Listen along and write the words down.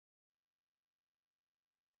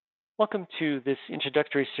Welcome to this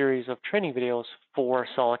introductory series of training videos for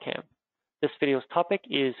SolidCAM. This video's topic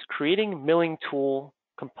is creating milling tool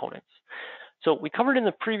components. So we covered in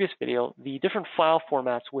the previous video the different file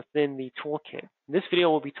formats within the ToolKit. In this video,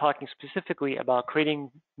 we'll be talking specifically about creating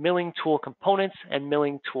milling tool components and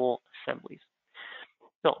milling tool assemblies.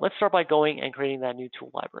 So let's start by going and creating that new tool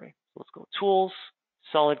library. So let's go Tools,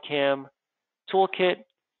 SolidCAM, ToolKit,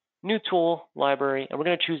 New Tool Library, and we're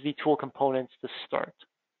going to choose the tool components to start.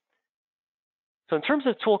 So in terms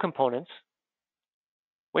of tool components,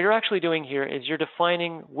 what you're actually doing here is you're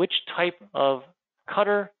defining which type of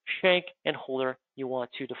cutter, shank, and holder you want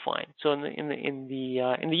to define. So in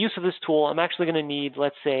the use of this tool, I'm actually going to need,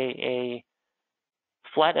 let's say, a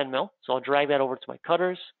flat end mill. So I'll drag that over to my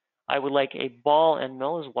cutters. I would like a ball end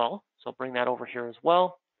mill as well. So I'll bring that over here as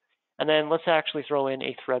well. And then let's actually throw in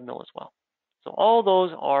a thread mill as well. So all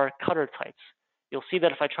those are cutter types. You'll see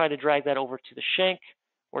that if I try to drag that over to the shank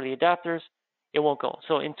or the adapters, it won't go.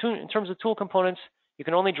 So in terms of tool components, you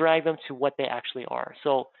can only drag them to what they actually are.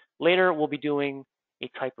 So later we'll be doing a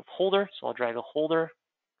type of holder. So I'll drag a holder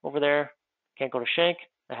over there. Can't go to shank.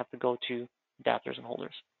 I have to go to adapters and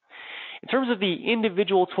holders. In terms of the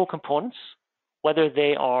individual tool components, whether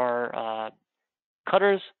they are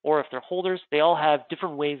cutters or if they're holders, they all have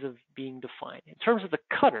different ways of being defined. In terms of the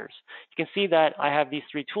cutters, you can see that I have these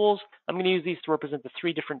three tools. I'm going to use these to represent the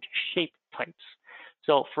three different shape types.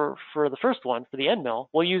 So for the first one, for the end mill,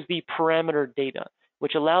 we'll use the parameter data,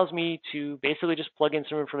 which allows me to basically just plug in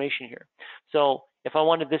some information here. So if I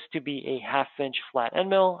wanted this to be a 1/2 inch flat end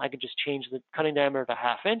mill, I could just change the cutting diameter to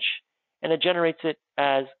 1/2 inch, and it generates it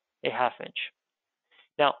as a 1/2 inch.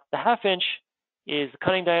 Now, the 1/2 inch is the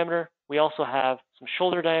cutting diameter. We also have some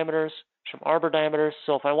shoulder diameters, some arbor diameters.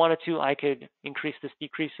 So if I wanted to, I could increase this,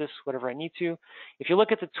 decrease this, whatever I need to. If you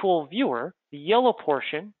look at the tool viewer, the yellow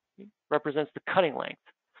portion represents the cutting length.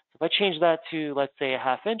 So if I change that to, let's say, a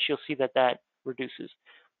 1/2 inch, you'll see that that reduces.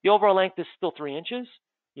 The overall length is still 3 inches.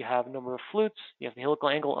 You have a number of flutes. You have the helical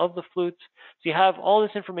angle of the flutes. So you have all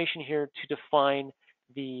this information here to define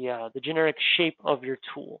the generic shape of your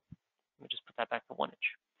tool. Let me just put that back to 1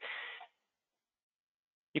 inch.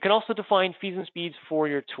 You can also define feeds and speeds for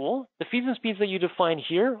your tool. The feeds and speeds that you define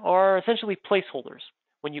here are essentially placeholders.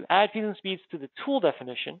 When you add feeds and speeds to the tool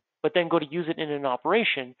definition, but then go to use it in an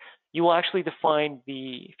operation, you will actually define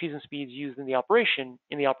the feeds and speeds used in the operation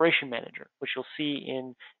manager, which you'll see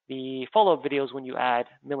in the follow-up videos when you add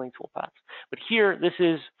milling tool paths. But here, this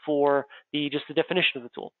is for just the definition of the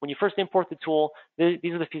tool. When you first import the tool,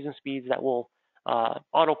 these are the feeds and speeds that will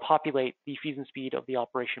auto-populate the feeds and speed of the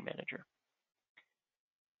operation manager.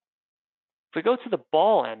 If we go to the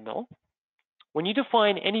ball end mill, when you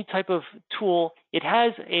define any type of tool, it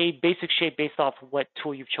has a basic shape based off of what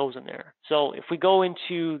tool you've chosen there. So if we go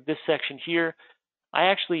into this section here, I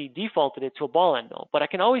actually defaulted it to a ball end mill, but I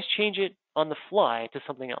can always change it on the fly to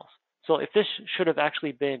something else. So if this should have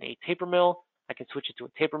actually been a taper mill, I can switch it to a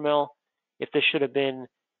taper mill. If this should have been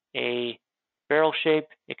a barrel shape,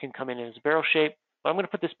 it can come in as a barrel shape, but I'm going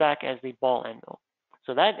to put this back as the ball end mill.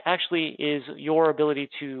 So that actually is your ability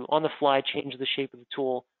to, on the fly, change the shape of the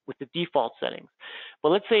tool with the default settings. But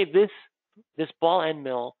let's say this ball end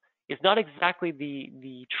mill is not exactly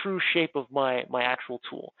the true shape of my actual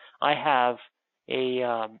tool. I have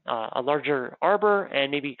a larger arbor and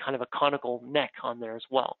maybe kind of a conical neck on there as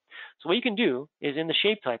well. So what you can do is in the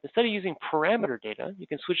shape type, instead of using parameter data, you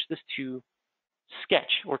can switch this to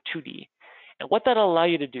sketch or 2D. And what that'll allow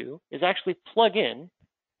you to do is actually plug in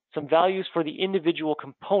some values for the individual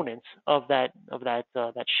components of that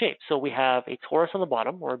shape. So we have a torus on the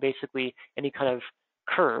bottom, or basically any kind of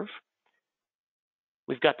curve.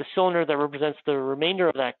 We've got the cylinder that represents the remainder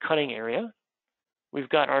of that cutting area. We've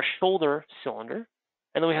got our shoulder cylinder,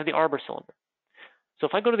 and then we have the arbor cylinder. So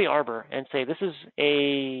if I go to the arbor and say this is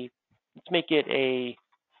let's make it a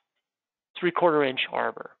 3/4 inch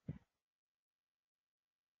arbor.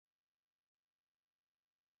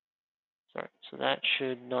 Sorry, so that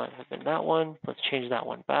should not have been that one. Let's change that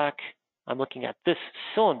one back. I'm looking at this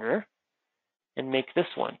cylinder and make this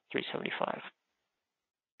one 375.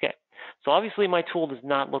 Okay, so obviously my tool does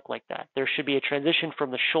not look like that. There should be a transition from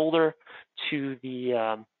the shoulder to the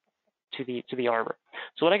arbor.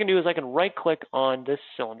 So what I can do is I can right-click on this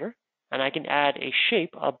cylinder and I can add a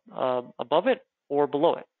shape above it or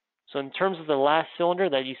below it. So in terms of the last cylinder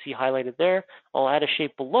that you see highlighted there, I'll add a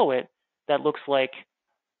shape below it that looks like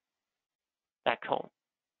that cone.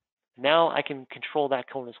 Now I can control that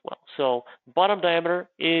cone as well. So bottom diameter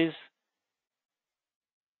is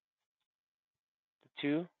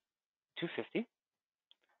 250.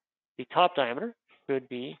 The top diameter could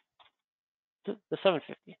be the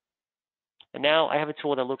 750. And now I have a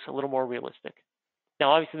tool that looks a little more realistic.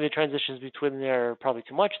 Now, obviously, the transitions between there are probably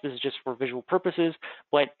too much. This is just for visual purposes,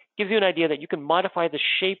 but gives you an idea that you can modify the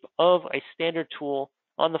shape of a standard tool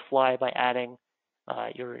on the fly by adding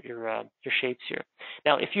your shapes here.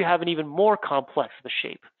 Now, if you have an even more complex of a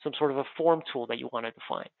shape, some sort of a form tool that you want to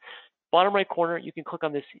define, bottom right corner, you can click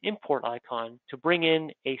on this import icon to bring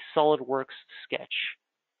in a SolidWorks sketch.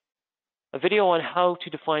 A video on how to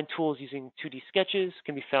define tools using 2D sketches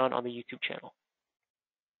can be found on the YouTube channel.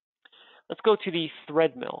 Let's go to the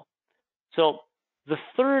thread mill. So the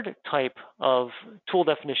third type of tool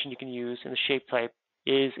definition you can use in the shape type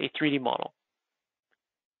is a 3D model.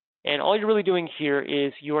 And all you're really doing here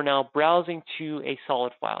is you are now browsing to a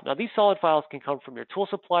solid file. Now, these solid files can come from your tool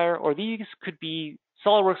supplier, or these could be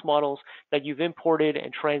SolidWorks models that you've imported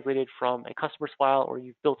and translated from a customer's file or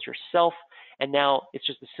you've built yourself. And now it's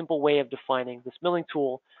just a simple way of defining this milling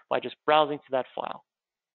tool by just browsing to that file.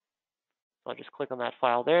 So I'll just click on that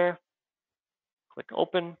file there, click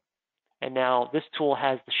open, and now this tool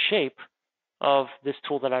has the shape of this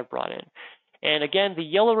tool that I've brought in. And again, the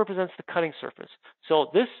yellow represents the cutting surface.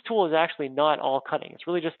 So this tool is actually not all cutting. It's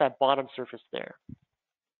really just that bottom surface there.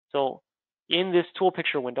 So in this tool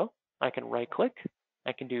picture window, I can right click,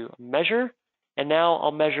 I can do measure, and now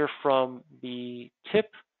I'll measure from the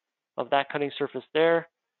tip of that cutting surface there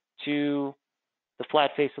to the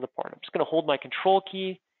flat face of the part. I'm just going to hold my control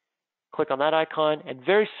key, click on that icon, and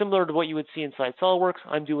very similar to what you would see inside SolidWorks,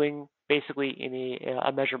 I'm doing basically in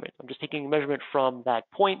a measurement. I'm just taking a measurement from that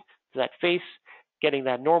point to that face, getting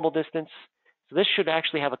that normal distance. So this should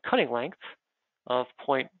actually have a cutting length of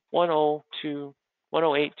 0.10825.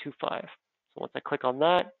 So once I click on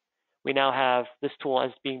that, we now have this tool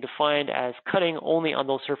as being defined as cutting only on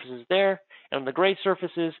those surfaces there, and on the gray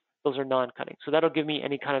surfaces, those are non-cutting. So that'll give me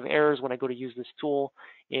any kind of errors when I go to use this tool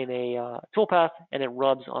in a toolpath and it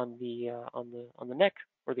rubs on the neck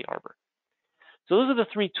or the arbor. So those are the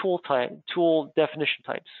three tool definition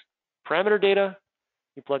types. Parameter data,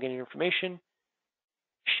 you plug in your information.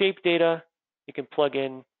 Shape data, you can plug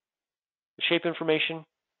in the shape information,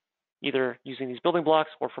 either using these building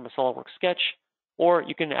blocks or from a SolidWorks sketch, or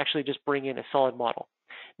you can actually just bring in a solid model.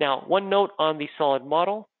 Now, one note on the solid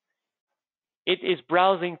model, it is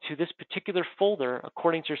browsing to this particular folder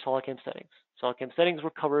according to your SolidCAM settings. SolidCAM settings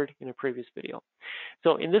were covered in a previous video.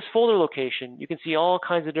 So in this folder location, you can see all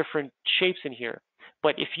kinds of different shapes in here.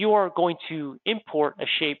 But if you are going to import a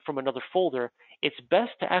shape from another folder, it's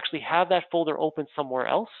best to actually have that folder open somewhere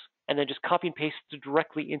else and then just copy and paste it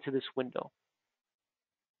directly into this window.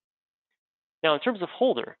 Now, in terms of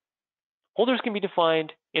holders can be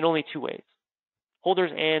defined in only two ways.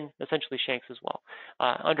 Holders and essentially shanks as well.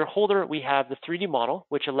 Under holder, we have the 3D model,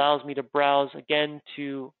 which allows me to browse again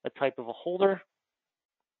to a type of a holder,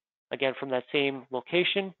 again from that same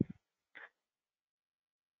location,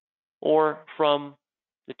 or from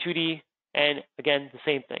the 2D, and again, the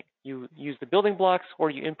same thing. You use the building blocks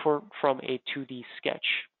or you import from a 2D sketch.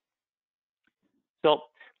 So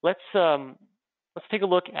let's take a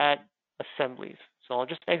look at assemblies. So I'll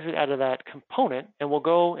just exit out of that component and we'll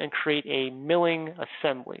go and create a milling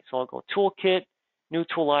assembly. So I'll go ToolKit, new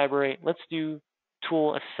tool library. Let's do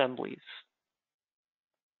tool assemblies.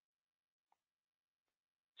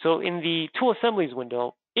 So in the tool assemblies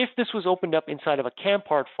window, if this was opened up inside of a CAM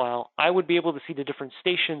part file, I would be able to see the different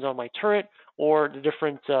stations on my turret or the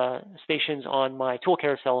different stations on my tool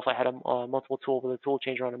carousel if I had a multiple tool with a tool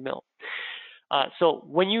changer on a mill. So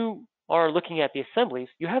when you are looking at the assemblies,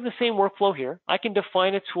 you have the same workflow here. I can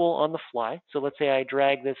define a tool on the fly. So let's say I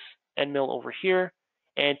drag this end mill over here,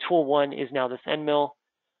 and tool 1 is now this end mill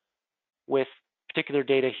with particular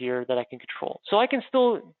data here that I can control. So I can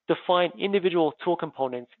still define individual tool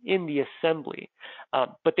components in the assembly,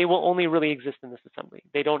 but they will only really exist in this assembly.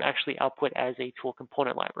 They don't actually output as a tool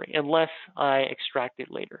component library unless I extract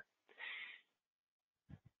it later.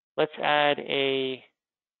 Let's add a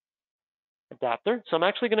adapter. So I'm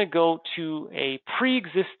actually going to go to a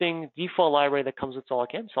pre-existing default library that comes with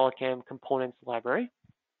SolidCAM Components Library.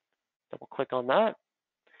 Double click on that.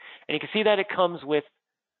 And you can see that it comes with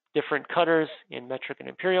different cutters in metric and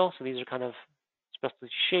imperial. So these are kind of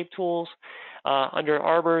specialty shape tools. Under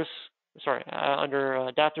adapters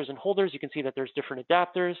and holders, you can see that there's different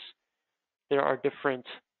adapters. There are different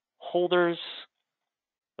holders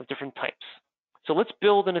of different types. So let's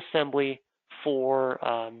build an assembly for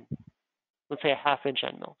let's say a 1/2 inch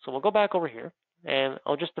end mill. So we'll go back over here and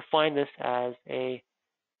I'll just define this as a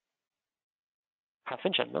 1/2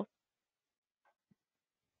 inch end mill.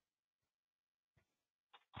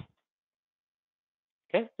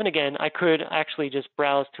 Okay, and again, I could actually just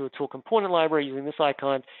browse to a tool component library using this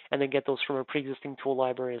icon and then get those from a pre-existing tool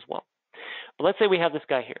library as well. But let's say we have this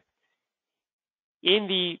guy here. In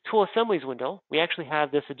the tool assemblies window, we actually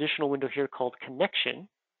have this additional window here called connection.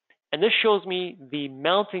 And this shows me the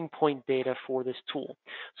mounting point data for this tool.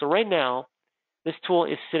 So right now, this tool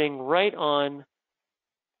is sitting right on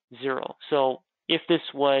 0. So if this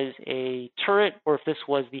was a turret or if this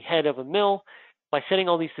was the head of a mill, by setting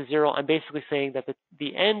all these to 0, I'm basically saying that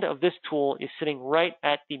the end of this tool is sitting right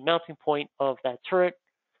at the mounting point of that turret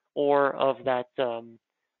or of that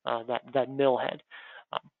that mill head.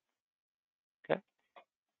 Okay.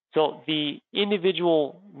 So the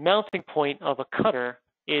individual mounting point of a cutter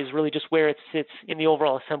is really just where it sits in the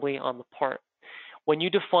overall assembly on the part. When you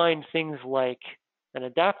define things like an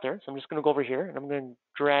adapter, so I'm just going to go over here and I'm going to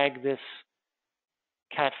drag this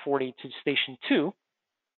Cat 40 to station 2.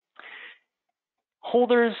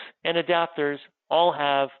 Holders and adapters all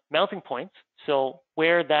have mounting points, so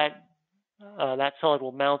where that solid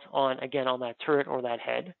will mount on, again, on that turret or that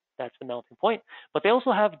head, that's the mounting point. But they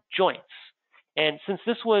also have joints. And since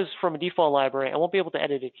this was from a default library, I won't be able to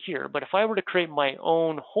edit it here. But if I were to create my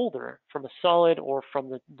own holder from a solid or from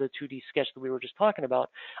the 2D sketch that we were just talking about,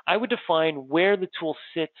 I would define where the tool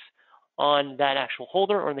sits on that actual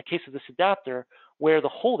holder, or in the case of this adapter, where the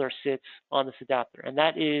holder sits on this adapter, and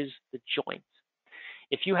that is the joint.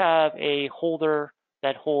 If you have a holder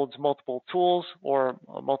that holds multiple tools or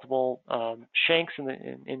multiple shanks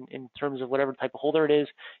in terms of whatever type of holder it is,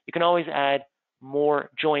 you can always add more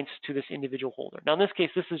joints to this individual holder. Now in this case,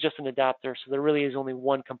 this is just an adapter, so there really is only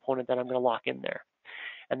one component that I'm going to lock in there.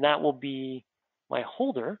 And that will be my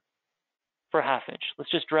holder for 1/2 inch.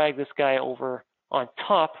 Let's just drag this guy over on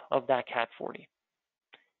top of that Cat 40.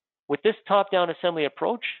 With this top-down assembly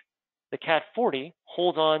approach, the Cat 40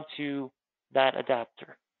 holds on to that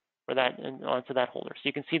adapter, or that onto that holder. So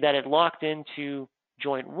you can see that it locked into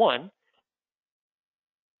joint 1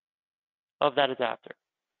 of that adapter.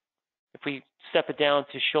 If we step it down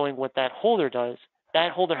to showing what that holder does,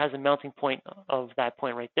 that holder has a mounting point of that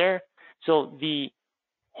point right there. So the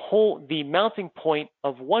mounting point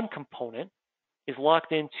of one component is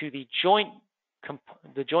locked into the joint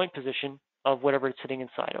position of whatever it's sitting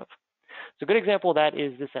inside of. So a good example of that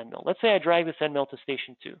is this end mill. Let's say I drag this end mill to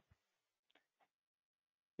station 2.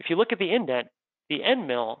 If you look at the indent, the end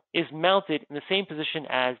mill is mounted in the same position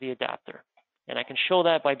as the adapter. And I can show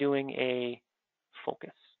that by doing a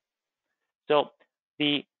focus. So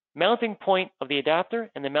the mounting point of the adapter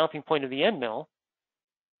and the mounting point of the end mill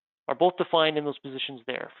are both defined in those positions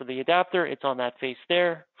there. For the adapter, it's on that face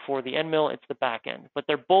there. For the end mill, it's the back end. But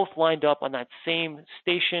they're both lined up on that same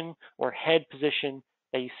station or head position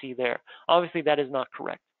that you see there. Obviously, that is not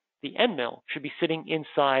correct. The end mill should be sitting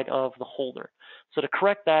inside of the holder. So to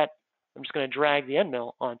correct that, I'm just going to drag the end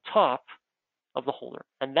mill on top of the holder.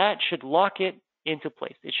 And that should lock it into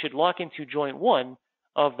place. It should lock into joint 1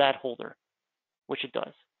 of that holder, which it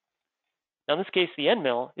does. Now in this case, the end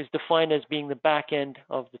mill is defined as being the back end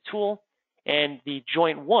of the tool, and the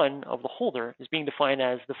joint 1 of the holder is being defined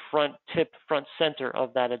as the front tip, front center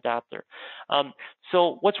of that adapter.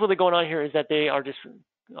 So what's really going on here is that they are just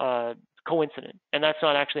coincident, and that's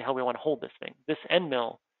not actually how we want to hold this thing. This end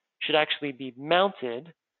mill should actually be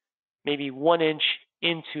mounted maybe 1 inch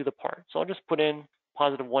into the part. So I'll just put in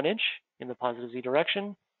positive 1 inch in the positive Z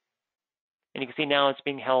direction, and you can see now it's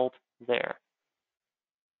being held there.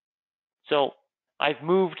 So I've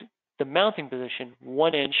moved the mounting position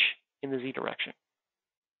 1 inch in the Z direction.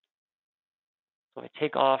 So I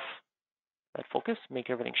take off that focus,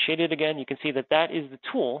 make everything shaded again. You can see that that is the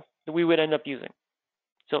tool that we would end up using.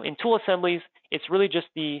 So in tool assemblies, it's really just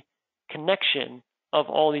the connection of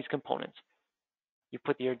all these components. You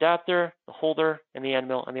put the adapter, the holder, and the end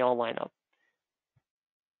mill, and they all line up.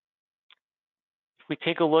 If we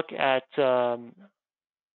take a look at the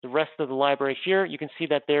rest of the library here, you can see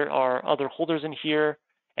that there are other holders in here,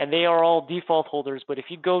 and they are all default holders. But if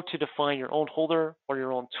you go to define your own holder or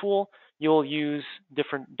your own tool, you'll use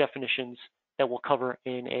different definitions that we'll cover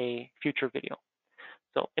in a future video.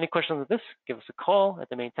 So any questions with this, give us a call at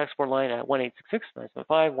the main tech support line at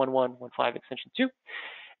 1-866-975-1115 extension 2.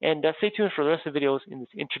 And stay tuned for the rest of the videos in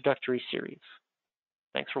this introductory series.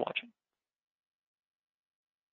 Thanks for watching.